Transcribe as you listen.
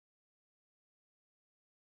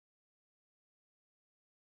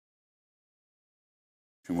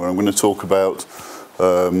where I'm going to talk about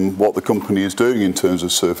what the company is doing in terms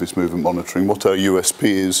of surface movement monitoring, what our USP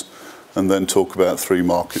is, and then talk about three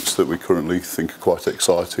markets that we currently think are quite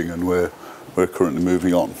exciting and we're currently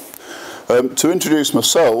moving on. To introduce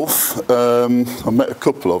myself, I've met a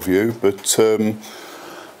couple of you, but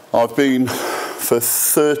I've been, for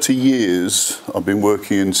 30 years, I've been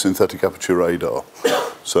working in synthetic aperture radar,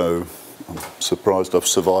 so I'm surprised I've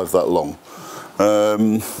survived that long.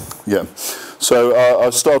 Yeah, so I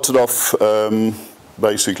started off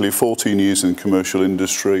basically 14 years in the commercial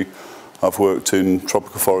industry. I've worked in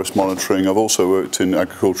tropical forest monitoring. I've also worked in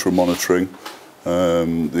agricultural monitoring,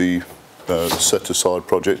 the set-aside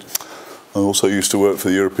project. I also used to work for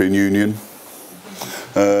the European Union.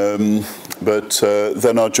 But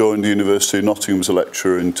then I joined the University of Nottingham as a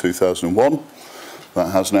lecturer in 2001.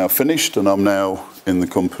 That has now finished, and I'm now in the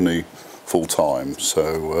company full-time.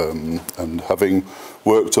 So, and having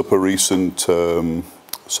worked up a recent,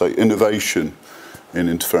 say, innovation in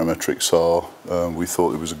interferometric SAR, we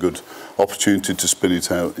thought it was a good opportunity to spin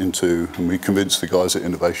it out into, and we convinced the guys at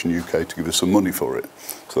Innovation UK to give us some money for it.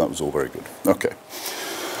 So that was all very good. Okay.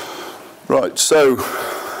 Right, so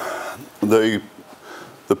the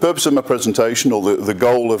purpose of my presentation, or the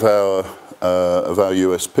goal of our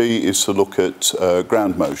USP, is to look at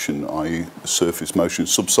ground motion, i.e. surface motion,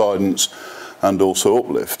 subsidence, and also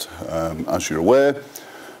uplift. As you're aware,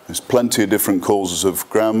 there's plenty of different causes of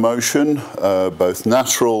ground motion, both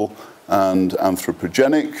natural and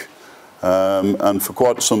anthropogenic. And for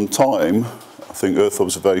quite some time, I think Earth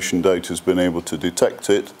observation data has been able to detect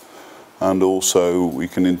it, and also we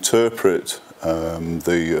can interpret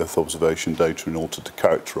the Earth observation data in order to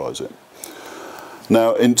characterize it.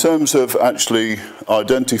 Now, in terms of actually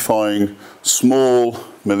identifying small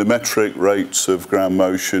millimetric rates of ground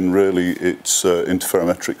motion, really it's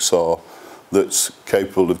interferometric SAR that's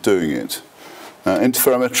capable of doing it. Now,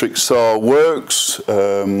 interferometric SAR works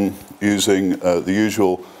using the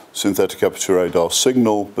usual synthetic aperture radar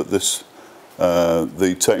signal, but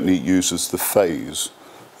the technique uses the phase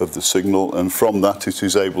of the signal, and from that it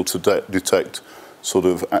is able to detect sort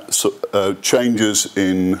of changes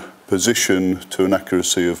in position to an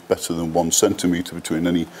accuracy of better than 1 centimetre between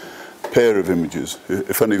any pair of images.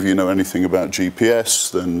 If any of you know anything about GPS,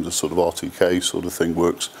 then the sort of RTK sort of thing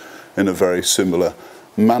works in a very similar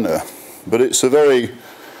manner. But it's a very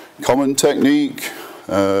common technique.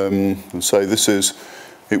 And say this is,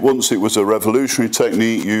 once it was a revolutionary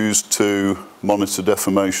technique used to monitor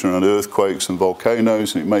deformation around earthquakes and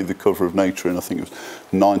volcanoes, and it made the cover of Nature in, I think it was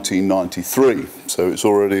 1993. So it's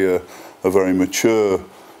already a very mature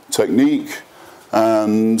technique,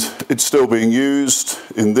 and it's still being used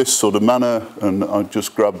in this sort of manner. And I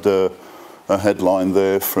just grabbed a headline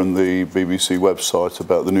there from the BBC website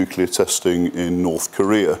about the nuclear testing in North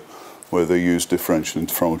Korea, where they used differential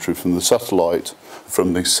interferometry from the satellite,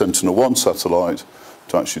 from the Sentinel-1 satellite,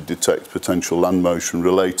 to actually detect potential land motion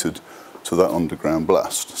related to that underground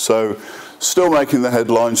blast. So still making the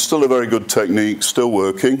headlines, still a very good technique, still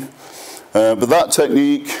working. But that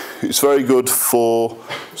technique is very good for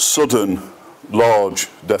sudden large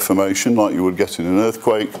deformation like you would get in an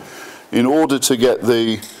earthquake. In order to get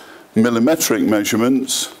the millimetric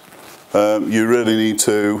measurements, we really need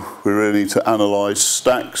to analyse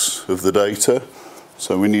stacks of the data.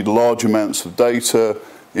 So we need large amounts of data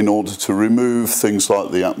in order to remove things like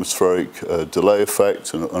the atmospheric delay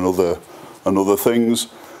effect and other things.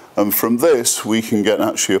 And from this, we can get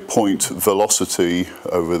actually a point velocity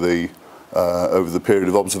over the period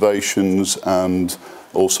of observations, and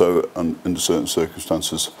also, under certain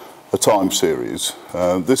circumstances, a time series.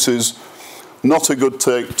 This is not a good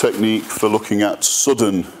technique for looking at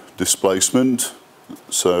sudden displacement.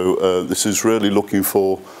 So this is really looking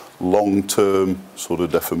for long-term sort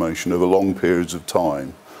of deformation over long periods of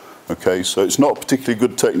time. Okay, so it's not a particularly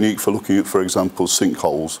good technique for looking at, for example,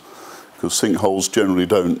 sinkholes, because sinkholes generally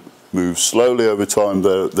don't move slowly over time.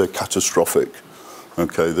 They're catastrophic.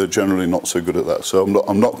 Okay, they're generally not so good at that. So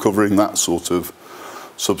I'm not covering that sort of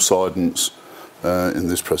subsidence in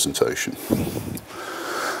this presentation.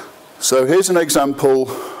 So here's an example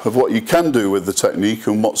of what you can do with the technique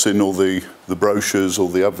and what's in all the brochures, all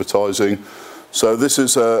the advertising. So this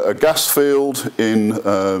is a gas field in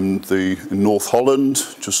North Holland,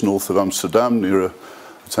 just north of Amsterdam, near a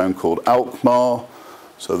town called Alkmaar.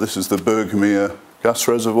 So this is the Bergmeer gas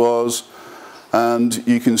reservoirs. And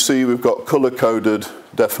you can see we've got colour-coded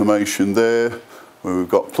deformation there, where we've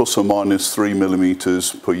got plus or minus 3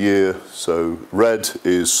 millimetres per year. So red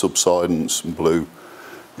is subsidence and blue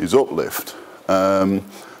is uplift. Now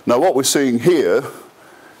what we're seeing here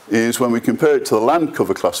is when we compare it to the land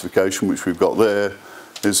cover classification, which we've got there,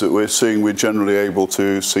 is that we're generally able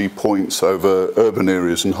to see points over urban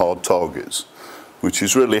areas and hard targets, which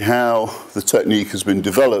is really how the technique has been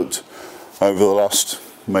developed over the last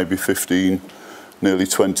maybe 15, nearly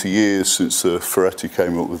 20 years since Ferretti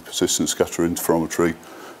came up with persistent scatter interferometry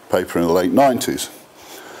paper in the late 90s.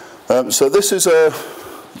 So this is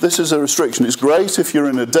a restriction. It's great if you're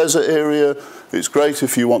in a desert area. It's great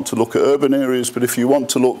if you want to look at urban areas, but if you want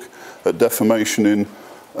to look at deformation in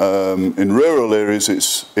rural areas,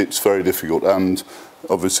 it's very difficult, and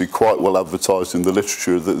obviously quite well advertised in the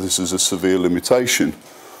literature that this is a severe limitation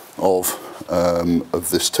of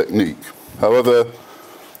this technique. However,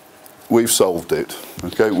 we've solved it.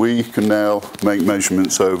 Okay, we can now make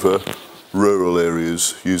measurements over rural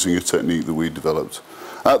areas using a technique that we developed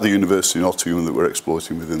at the University of Nottingham that we're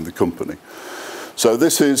exploiting within the company. So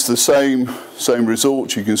this is the same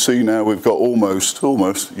result. You can see now we've got almost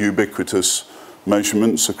ubiquitous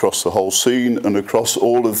measurements across the whole scene and across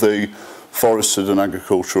all of the forested and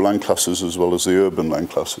agricultural land classes as well as the urban land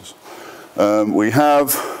classes.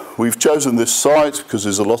 We've chosen this site because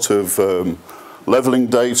there's a lot of levelling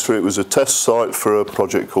data. It was a test site for a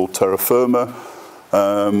project called Terra Firma.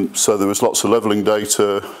 So there was lots of levelling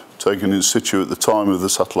data taken in situ at the time of the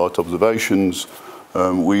satellite observations.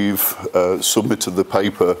 We've submitted the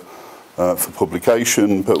paper for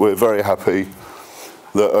publication, but we're very happy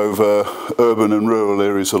that over urban and rural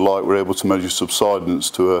areas alike we're able to measure subsidence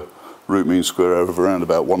to a root mean square error of around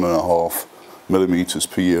about 1.5 millimetres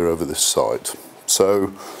per year over this site.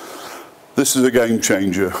 So this is a game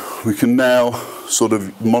changer. We can now sort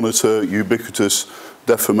of monitor ubiquitous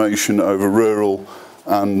deformation over rural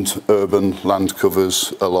and urban land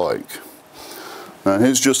covers alike. Now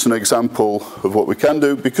here's just an example of what we can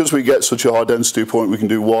do. Because we get such a high density point, we can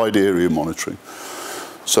do wide area monitoring.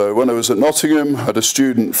 So when I was at Nottingham, I had a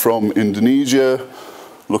student from Indonesia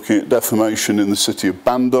looking at deformation in the city of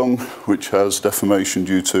Bandung, which has deformation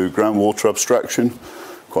due to groundwater abstraction,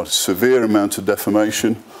 quite a severe amount of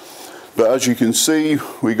deformation. But as you can see,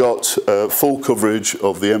 we got full coverage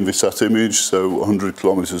of the MVSAT image, so 100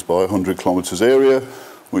 kilometres by 100 kilometres area,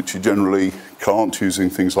 which you generally can't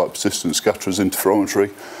using things like persistent scatters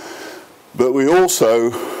interferometry. But we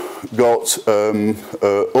also got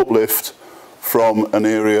uplift from an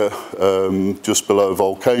area just below a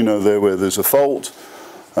volcano there where there's a fault.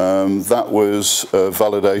 That was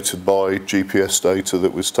validated by GPS data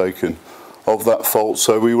that was taken of that fault.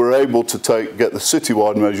 So we were able to get the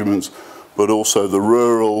citywide measurements, but also the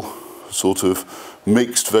rural sort of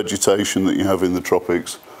mixed vegetation that you have in the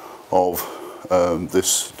tropics of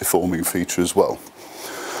this deforming feature as well.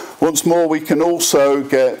 Once more, we can also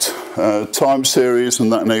get time series,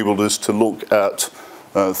 and that enabled us to look at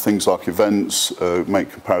things like events,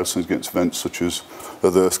 make comparisons against events such as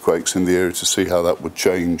other earthquakes in the area to see how that would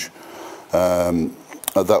change. But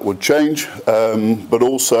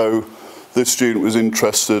also, this student was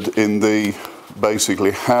interested in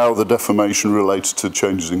basically how the deformation related to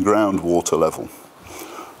changes in groundwater level.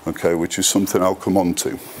 Okay, which is something I'll come on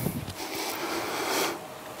to.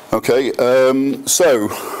 Okay, so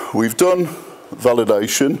we've done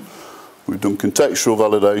validation. We've done contextual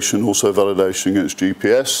validation, also validation against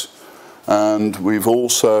GPS, and we've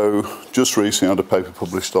also just recently had a paper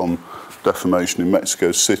published on deformation in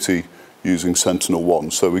Mexico City using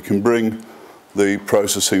Sentinel-1. So we can bring the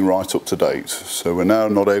processing right up to date. So we're now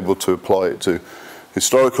not able to apply it to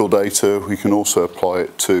historical data, we can also apply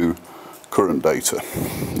it to current data.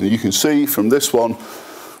 And you can see from this one,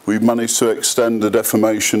 we've managed to extend the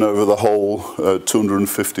deformation over the whole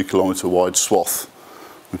 250 kilometre wide swath,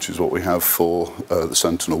 which is what we have for the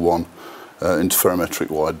Sentinel-1 interferometric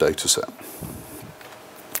wide data set.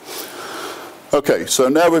 Okay, so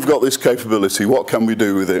now we've got this capability, what can we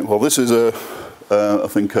do with it? Well, this is I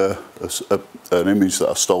think an image that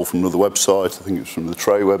I stole from another website. I think it's from the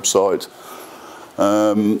Tray website.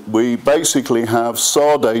 We basically have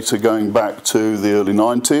SAR data going back to the early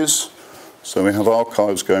 90s. So we have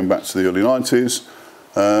archives going back to the early 90s.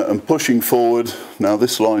 And pushing forward, now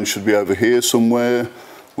this line should be over here somewhere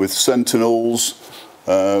with Sentinels.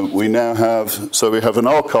 We now have, so we have an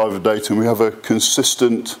archive of data and we have a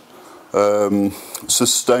consistent,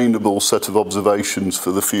 sustainable set of observations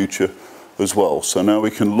for the future as well. So now we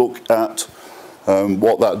can look at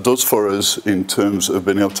what that does for us in terms of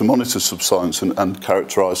being able to monitor subsidence and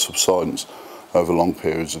characterise subsidence over long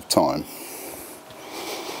periods of time.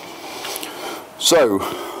 So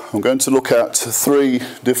I'm going to look at 3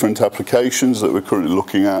 different applications that we're currently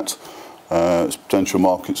looking at as potential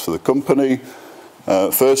markets for the company.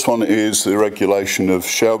 First one is the regulation of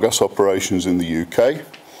shale gas operations in the UK.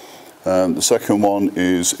 The second one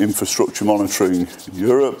is infrastructure monitoring in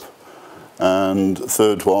Europe. And the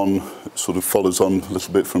third one sort of follows on a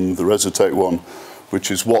little bit from the Resotate one, which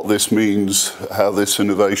is what this means, how this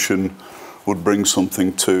innovation would bring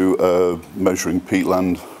something to measuring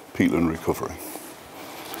peatland recovery.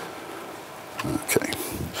 Okay.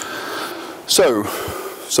 So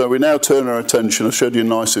we now turn our attention, I showed you a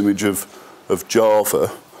nice image of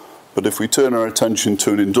Java, but if we turn our attention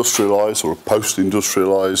to an industrialised or a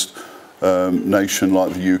post-industrialised nation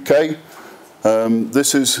like the UK,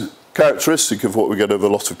 this is characteristic of what we get over a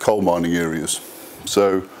lot of coal mining areas.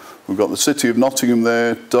 So we've got the city of Nottingham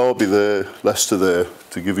there, Derby there, Leicester there,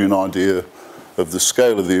 to give you an idea of the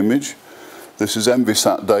scale of the image. This is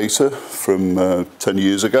Envisat data from 10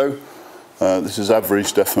 years ago. This is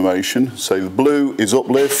average deformation. So the blue is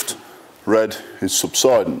uplift, red is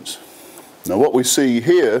subsidence. Now what we see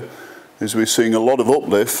here is we're seeing a lot of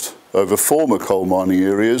uplift over former coal mining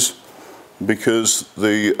areas because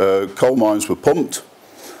the coal mines were pumped.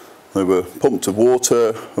 They were pumped of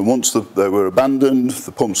water, and once they were abandoned,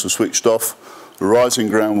 the pumps were switched off. The rising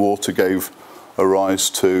groundwater gave a rise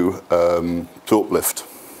to uplift.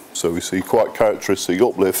 So we see quite characteristic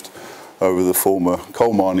uplift over the former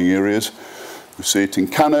coal mining areas. We see it in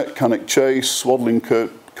Cannock Chase,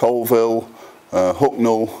 Swadlincote, Colville,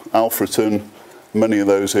 Hucknall, Alfreton, many of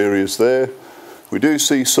those areas there. We do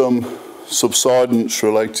see some subsidence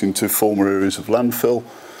relating to former areas of landfill,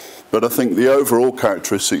 but I think the overall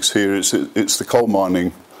characteristics here is it's the coal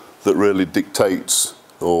mining that really dictates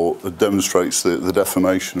or demonstrates the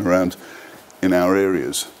deformation around in our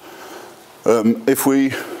areas. If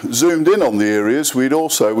we zoomed in on the areas, we've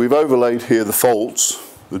overlaid here the faults,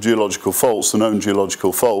 the geological faults, the known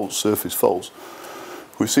geological faults, surface faults.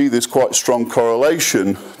 We see this quite strong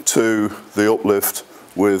correlation to the uplift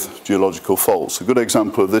with geological faults. A good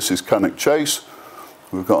example of this is Cannock Chase.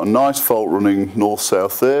 We've got a nice fault running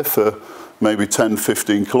north-south there for maybe 10,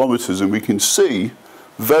 15 kilometres, and we can see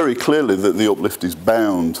very clearly that the uplift is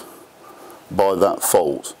bound by that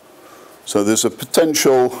fault. So there's a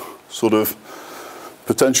potential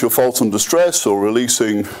fault under stress or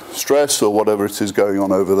releasing stress or whatever it is going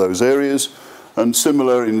on over those areas. And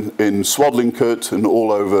similar in Swadlincote and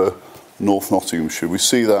all over North Nottinghamshire. We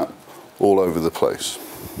see that all over the place.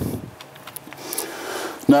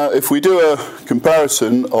 Now, if we do a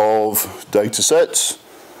comparison of data sets,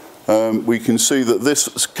 we can see that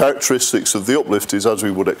this characteristics of the uplift is as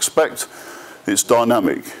we would expect. It's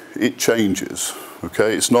dynamic. It changes.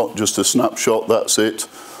 Okay, it's not just a snapshot. That's it,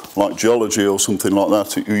 like geology or something like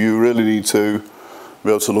that. You really need to be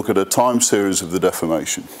able to look at a time series of the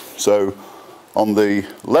deformation. So, on the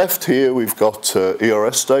left here, we've got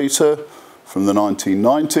ERS data from the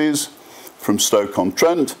 1990s from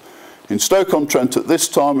Stoke-on-Trent. In Stoke-on-Trent at this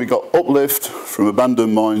time, we got uplift from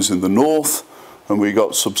abandoned mines in the north, and we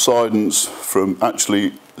got subsidence from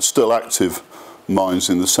actually still active mines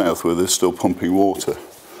in the south where they're still pumping water.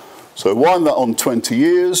 So wind that on 20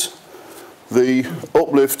 years, the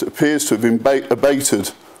uplift appears to have been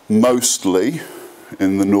abated mostly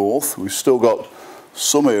in the north. We've still got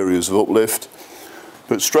some areas of uplift,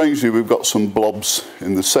 but strangely we've got some blobs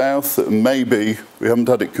in the south that maybe, we haven't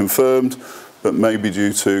had it confirmed, but maybe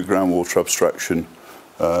due to groundwater abstraction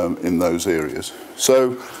in those areas.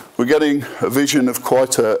 So we're getting a vision of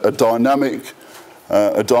quite a dynamic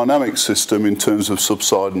system in terms of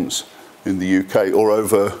subsidence in the UK or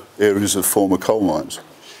over areas of former coal mines.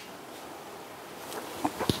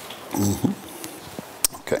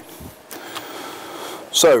 Okay.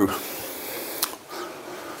 So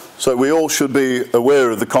we all should be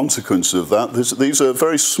aware of the consequences of that. These are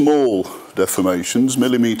very small deformations,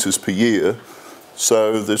 millimetres per year,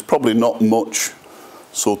 so there's probably not much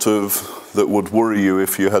that would worry you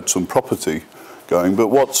if you had some property going, but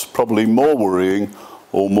what's probably more worrying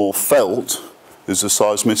or more felt is the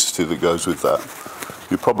seismicity that goes with that.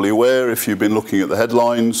 You're probably aware, if you've been looking at the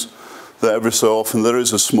headlines, that every so often there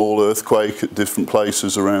is a small earthquake at different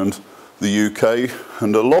places around the UK,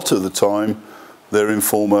 and a lot of the time they're in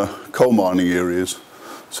former coal mining areas.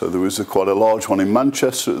 So there was quite a large one in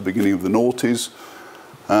Manchester at the beginning of the noughties,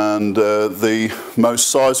 and the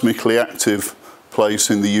most seismically active place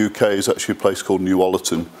in the UK is actually a place called New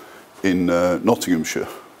Ollerton in Nottinghamshire,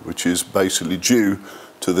 which is basically due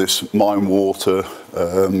to this mine water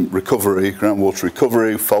recovery, groundwater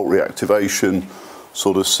recovery, fault reactivation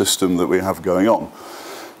sort of system that we have going on.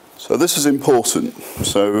 So this is important,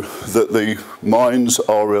 so that the mines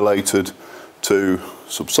are related to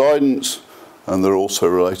subsidence, and they're also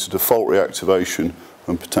related to fault reactivation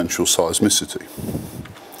and potential seismicity.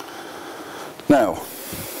 Now,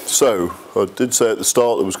 so I did say at the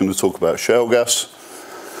start that I was going to talk about shale gas.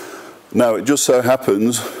 Now, it just so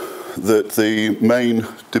happens that the main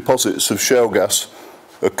deposits of shale gas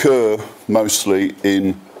occur mostly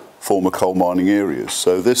in former coal mining areas.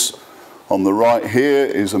 So this on the right here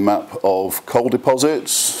is a map of coal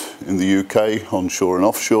deposits in the UK, onshore and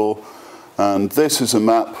offshore, and this is a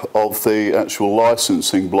map of the actual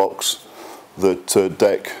licensing blocks that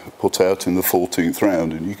DEC put out in the 14th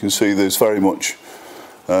round. And you can see there's very much,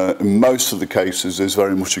 in most of the cases, there's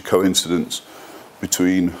very much a coincidence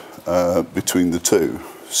between the two.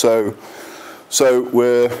 So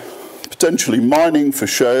we're potentially mining for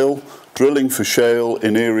shale, drilling for shale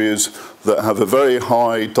in areas that have a very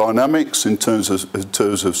high dynamics in terms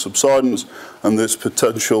of subsidence, and there's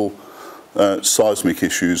potential seismic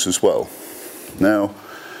issues as well. Now,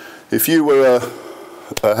 if you were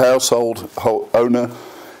a household owner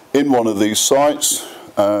in one of these sites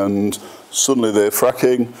and suddenly they're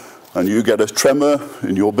fracking and you get a tremor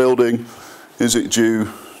in your building, is it due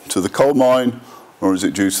to the coal mine or is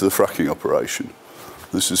it due to the fracking operation?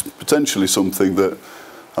 This is potentially something that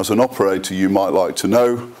as an operator you might like to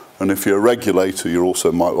know, and if you're a regulator you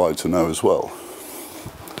also might like to know as well.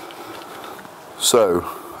 So,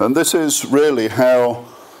 and this is really how,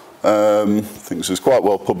 I think this is quite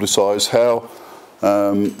well publicised, how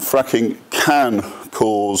fracking can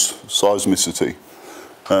cause seismicity.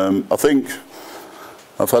 I think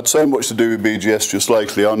I've had so much to do with BGS just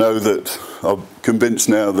lately. I know that I'm convinced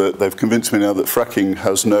now that they've convinced me now that fracking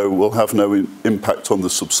will have no impact on the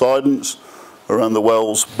subsidence around the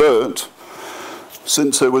wells. But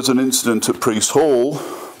since there was an incident at Priest Hall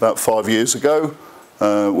about 5 years ago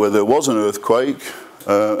where there was an earthquake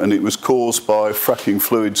and it was caused by fracking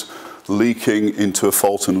fluids leaking into a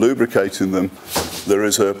fault and lubricating them, there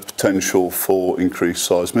is a potential for increased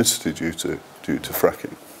seismicity due to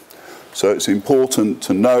fracking. So it's important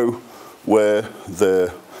to know where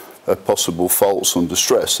there are possible faults under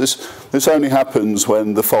stress. This only happens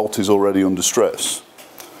when the fault is already under stress.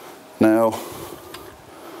 Now,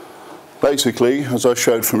 basically, as I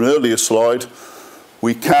showed from an earlier slide,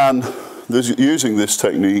 we can, using this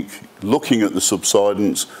technique, looking at the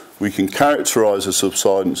subsidence, we can characterise the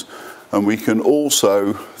subsidence, and we can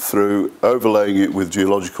also, through overlaying it with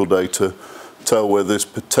geological data, tell where there's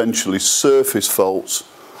potentially surface faults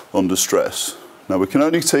under stress. Now we can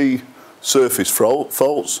only see surface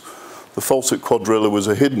faults. The fault at Quadrilla was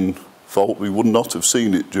a hidden fault. We would not have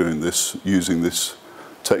seen it during using this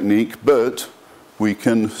technique, but we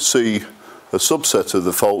can see a subset of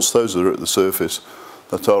the faults, those that are at the surface,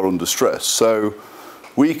 that are under stress. So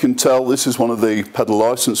we can tell, this is one of the pedal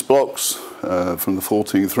license blocks from the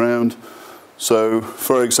 14th round. So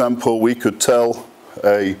for example, we could tell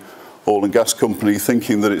a oil and gas company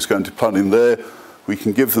thinking that it's going to plan in there, we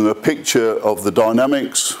can give them a picture of the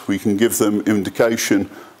dynamics, we can give them indication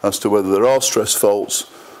as to whether there are stress faults,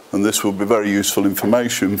 and this will be very useful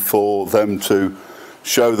information for them to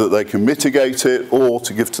show that they can mitigate it, or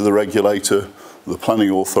to give to the regulator, the planning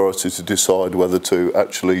authority, to decide whether to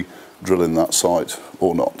actually drill in that site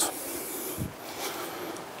or not.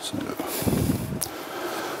 So,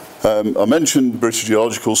 I mentioned British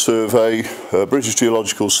Geological Survey. British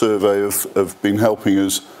Geological Survey have been helping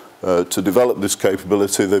us to develop this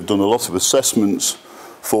capability. They've done a lot of assessments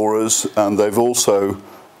for us, and they've also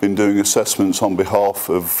been doing assessments on behalf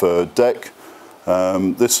of DEC.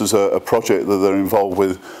 This is a project that they're involved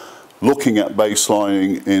with, looking at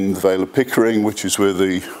baselining in the Vale of Pickering, which is where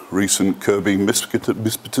the recent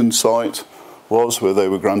Kirby-Mispitten site was, where they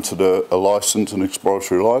were granted a license, an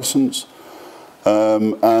exploratory license.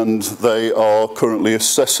 And they are currently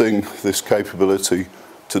assessing this capability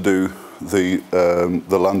to do the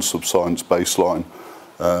land subsidence baseline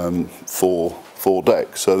for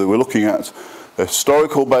DEC. So they were looking at a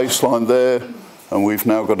historical baseline there, and we've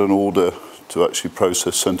now got an order to actually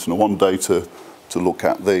process Sentinel-1 data to look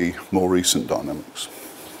at the more recent dynamics.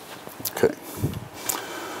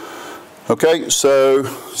 Okay, so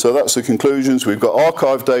that's the conclusions. We've got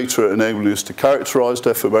archive data enabling us to characterise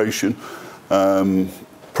deformation.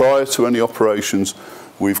 Prior to any operations,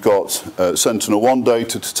 we've got Sentinel-1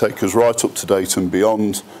 data to take us right up to date and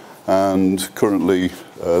beyond, and currently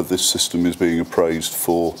this system is being appraised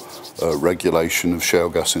for regulation of shale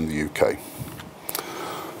gas in the UK.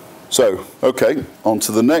 So, okay, on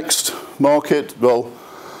to the next market. Well,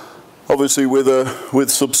 obviously with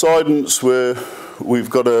subsidence, we've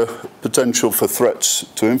got a potential for threats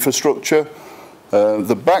to infrastructure.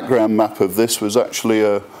 The background map of this was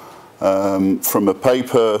actually from a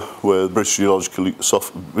paper where the British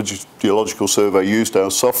Geological Survey used our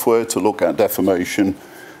software to look at deformation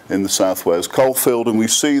in the South Wales coalfield, and we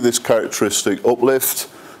see this characteristic uplift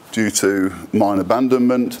due to mine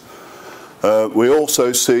abandonment. We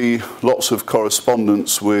also see lots of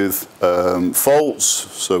correspondence with faults,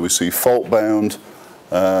 so we see fault-bound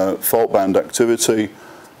activity,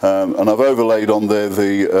 and I've overlaid on there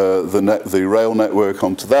the rail network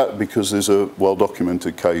onto that because there's a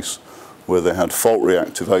well-documented case where they had fault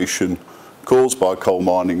reactivation caused by coal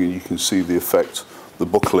mining, and you can see the effect, the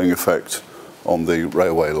buckling effect on the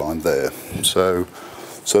railway line there. So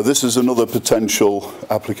this is another potential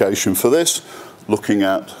application for this, looking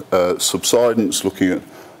at subsidence, looking at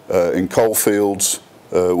in coal fields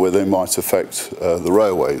where they might affect the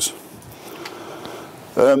railways.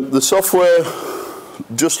 The software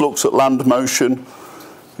just looks at land motion.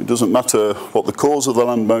 It doesn't matter what the cause of the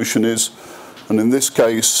land motion is, and in this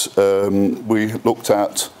case we looked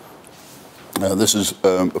at this is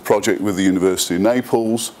a project with the University of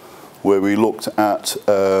Naples where we looked at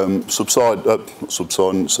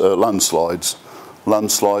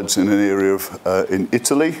landslides in an area of in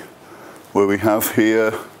Italy, where we have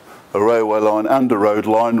here a railway line and a road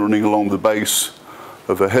line running along the base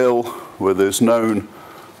of a hill where there's known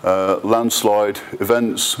landslide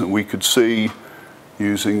events, and we could see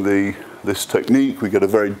using this technique we get a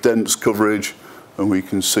very dense coverage, and we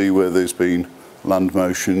can see where there's been land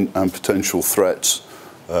motion and potential threats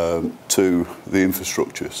to the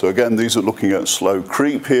infrastructure. So again, these are looking at slow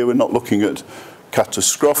creep here. We're not looking at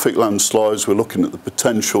catastrophic landslides, we're looking at the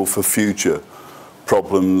potential for future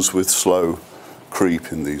problems with slow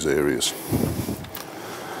creep in these areas.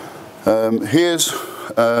 Here's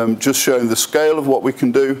just showing the scale of what we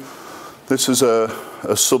can do. This is a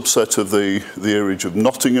subset of the area of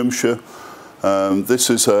Nottinghamshire. This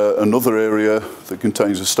is another area that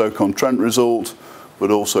contains a Stoke-on-Trent result,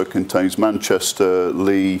 but also contains Manchester,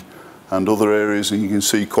 Leigh and other areas, and you can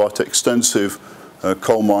see quite extensive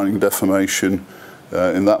coal mining deformation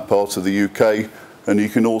in that part of the UK, and you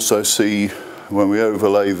can also see when we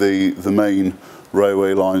overlay the main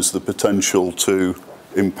railway lines the potential to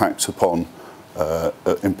impact upon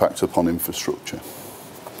infrastructure.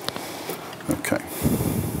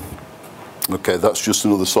 Okay, that's just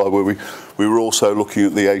another slide where we were also looking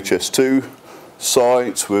at the HS2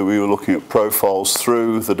 site, where we were looking at profiles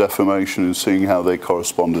through the deformation and seeing how they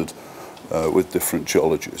corresponded with different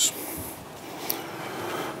geologies.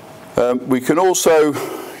 We can also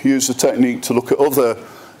use the technique to look at other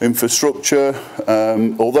infrastructure.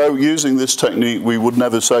 Although using this technique we would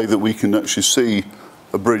never say that we can actually see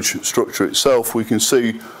a bridge structure itself, we can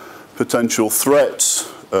see potential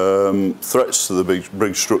threats to the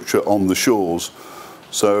bridge structure on the shores.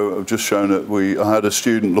 So I've just shown that I had a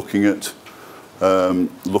student looking at the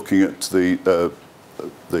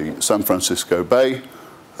San Francisco Bay,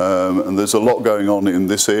 and there's a lot going on in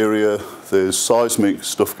this area. There's seismic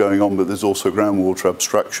stuff going on, but there's also groundwater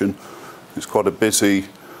abstraction. It's quite a busy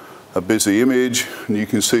image, and you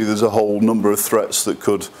can see there's a whole number of threats that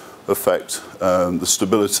could affect the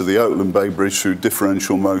stability of the Oakland Bay Bridge through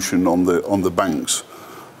differential motion on the banks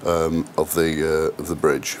of the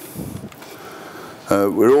bridge.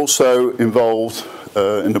 We're also involved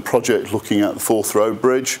in a project looking at the Forth Road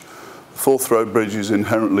Bridge. The Forth Road Bridge is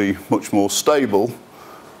inherently much more stable,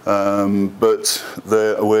 but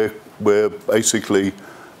we're basically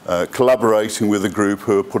collaborating with a group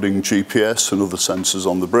who are putting GPS and other sensors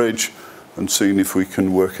on the bridge and seeing if we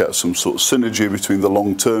can work out some sort of synergy between the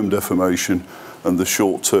long-term deformation and the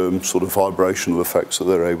short-term sort of vibrational effects that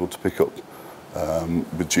they're able to pick up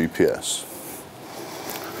with GPS.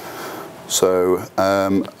 So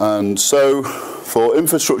for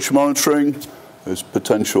infrastructure monitoring, there's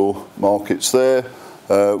potential markets there.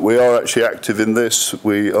 We are actually active in this.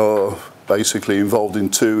 We are basically involved in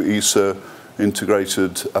 2 ESA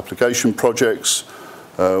integrated application projects.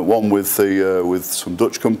 One with some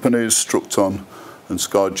Dutch companies, Structon and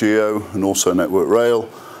Sky Geo, and also Network Rail.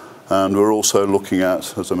 And we're also looking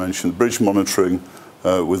at, as I mentioned, bridge monitoring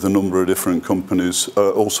with a number of different companies,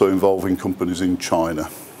 also involving companies in China.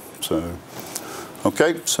 So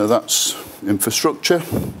that's infrastructure.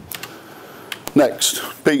 Next,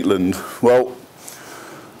 peatland. Well,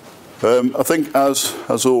 I think as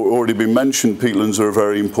already been mentioned, peatlands are a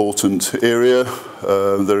very important area.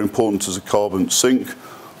 They're important as a carbon sink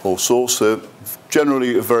or source. They're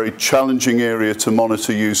generally a very challenging area to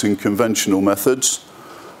monitor using conventional methods.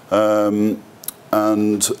 It's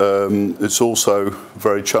also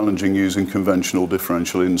very challenging using conventional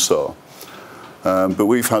differential INSAR. But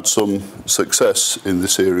we've had some success in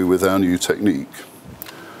this area with our new technique.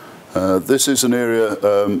 This is an area,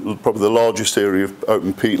 probably the largest area of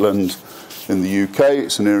open peatland in the UK.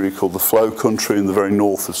 It's an area called the Flow Country in the very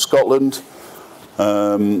north of Scotland.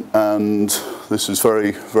 And this is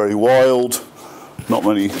very, very wild. not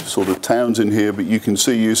many sort of towns in here, but you can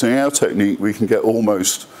see using our technique we can get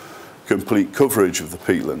almost complete coverage of the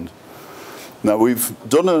peatland. Now we've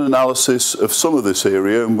done an analysis of some of this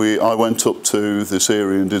area, and I went up to this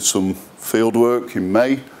area and did some field work in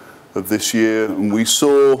May of this year, and we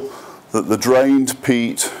saw that the drained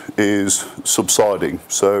peat is subsiding.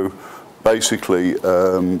 So basically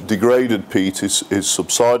degraded peat is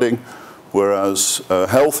subsiding, whereas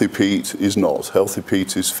healthy peat is not. Healthy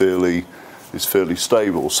peat is fairly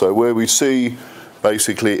stable. So where we see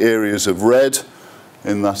basically areas of red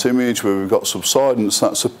in that image where we've got subsidence,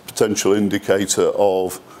 that's a potential indicator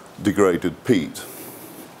of degraded peat.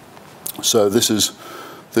 So this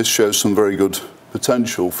shows some very good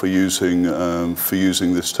potential for using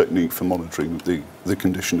this technique for monitoring the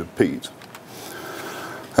condition of peat.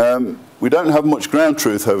 We don't have much ground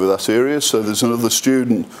truth over that area, so there's another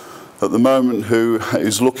student at the moment who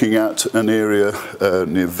is looking at an area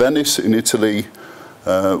near Venice in Italy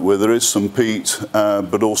where there is some peat,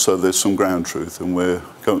 but also there's some ground truth, and we're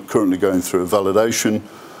currently going through a validation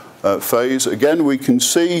phase. Again, we can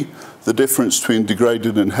see the difference between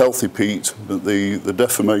degraded and healthy peat, but the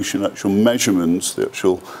deformation, actual measurements, the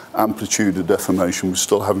actual amplitude of deformation, we're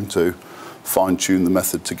still having to fine-tune the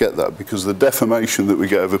method to get that, because the deformation that we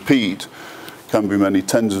get over peat can be many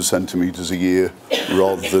tens of centimetres a year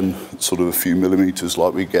rather than sort of a few millimetres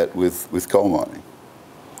like we get with coal mining.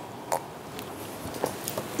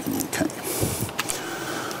 Okay.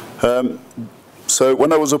 So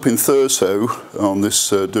when I was up in Thurso on this,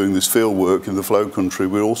 doing this field work in the flow country,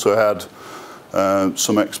 we also had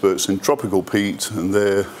some experts in tropical peat, and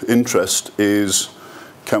their interest is,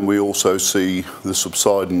 can we also see the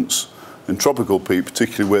subsidence in tropical peat,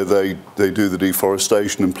 particularly where they do the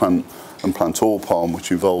deforestation and plant oil palm,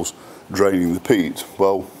 which involves draining the peat.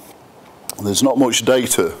 Well, there's not much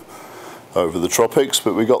data over the tropics,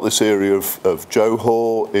 but we got this area of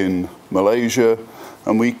Johor in Malaysia,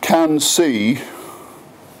 and we can see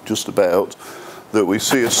just about that we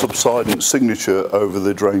see a subsidence signature over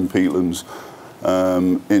the drained peatlands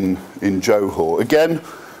in Johor. Again,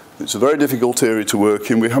 it's a very difficult area to work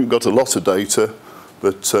in. We haven't got a lot of data,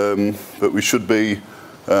 but we should be,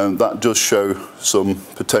 that does show some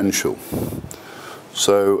potential.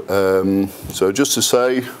 So, so just to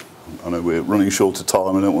say, I know we're running short of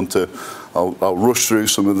time, I don't want to, I'll rush through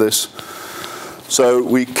some of this. So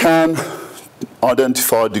we can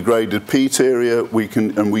identify degraded peat area, we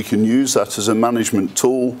can use that as a management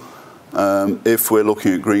tool if we're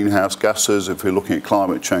looking at greenhouse gases, if we're looking at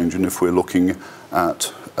climate change, and if we're looking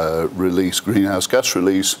at greenhouse gas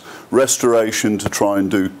release, restoration to try and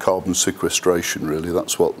do carbon sequestration, really.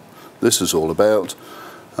 That's what this is all about.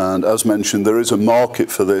 And as mentioned, there is a market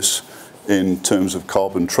for this in terms of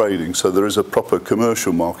carbon trading, so there is a proper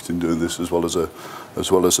commercial market in doing this as well as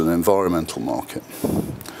an environmental market.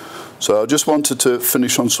 So I just wanted to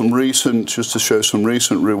finish on some recent, just to show some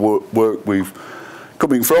recent work we've,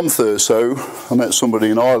 coming from Thurso. I met somebody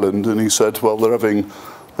in Ireland and he said, well,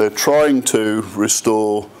 they're trying to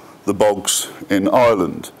restore the bogs in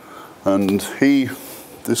Ireland. And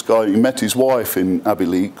this guy, he met his wife in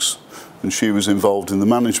Abbeyleix, and she was involved in the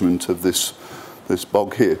management of this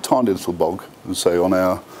bog here, tiny little bog, and say on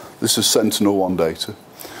this is Sentinel-1 data.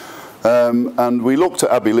 And we looked at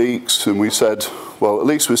Abbeyleix and we said, well, at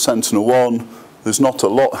least with Sentinel-1, there's not a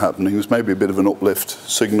lot happening. There's maybe a bit of an uplift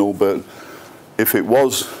signal, but if it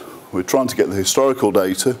was, we're trying to get the historical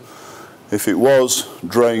data, if it was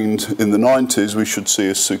drained in the 90s, we should see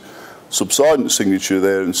a subsidence signature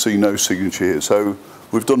there and see no signature here. So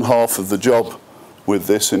we've done half of the job with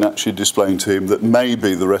this in actually displaying to him that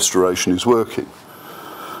maybe the restoration is working.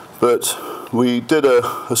 But we did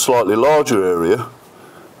a slightly larger area,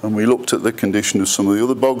 and we looked at the condition of some of the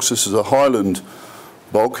other bogs. This is a highland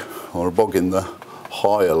bog, or a bog in the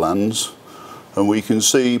higher lands, and we can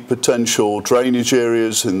see potential drainage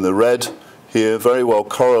areas in the red here, very well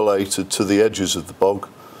correlated to the edges of the bog.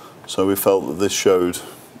 So we felt that this showed,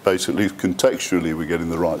 basically contextually, we're getting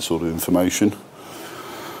the right sort of information.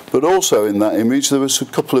 But also in that image, there was a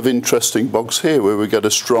couple of interesting bogs here where we get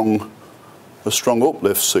a strong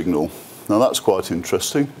uplift signal. Now that's quite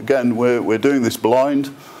interesting. Again, we're doing this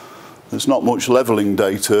blind. There's not much levelling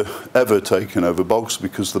data ever taken over bogs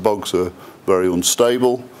because the bogs are very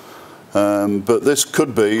unstable. But this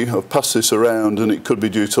could be, I've passed this around, and it could be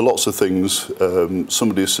due to lots of things.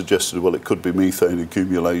 Somebody has suggested, well, it could be methane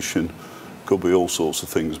accumulation, could be all sorts of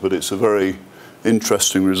things, but it's a very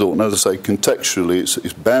interesting result. And as I say, contextually,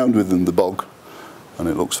 it's bound within the bog, and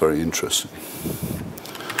it looks very interesting.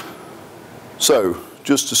 So,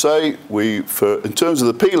 just to say, in terms of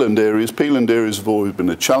the peatland areas have always been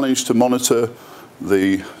a challenge to monitor.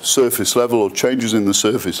 the surface level, or changes in the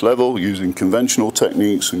surface level, using conventional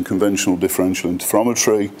techniques and conventional differential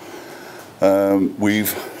interferometry.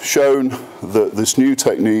 We've shown that this new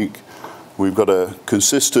technique, we've got a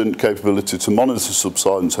consistent capability to monitor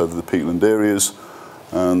subsidence over the peatland areas,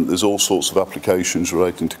 and there's all sorts of applications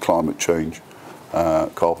relating to climate change,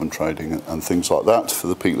 carbon trading and things like that for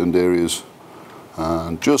the peatland areas.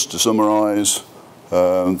 And just to summarise,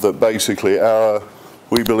 that basically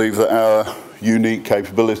we believe that our unique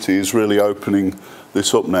capability is really opening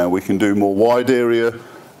this up now. We can do more wide area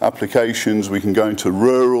applications, we can go into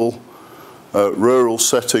rural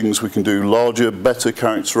settings, we can do larger, better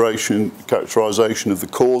characterisation of the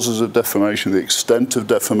causes of deformation, the extent of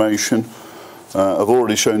deformation. I've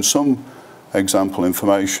already shown some example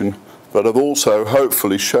information, but I've also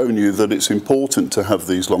hopefully shown you that it's important to have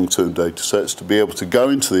these long-term data sets to be able to go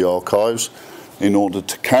into the archives in order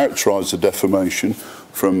to characterise the deformation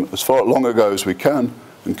from as far long ago as we can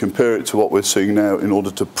and compare it to what we're seeing now in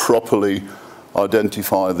order to properly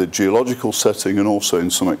identify the geological setting and also in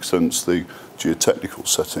some extent the geotechnical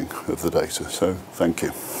setting of the data. So thank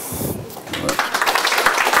you.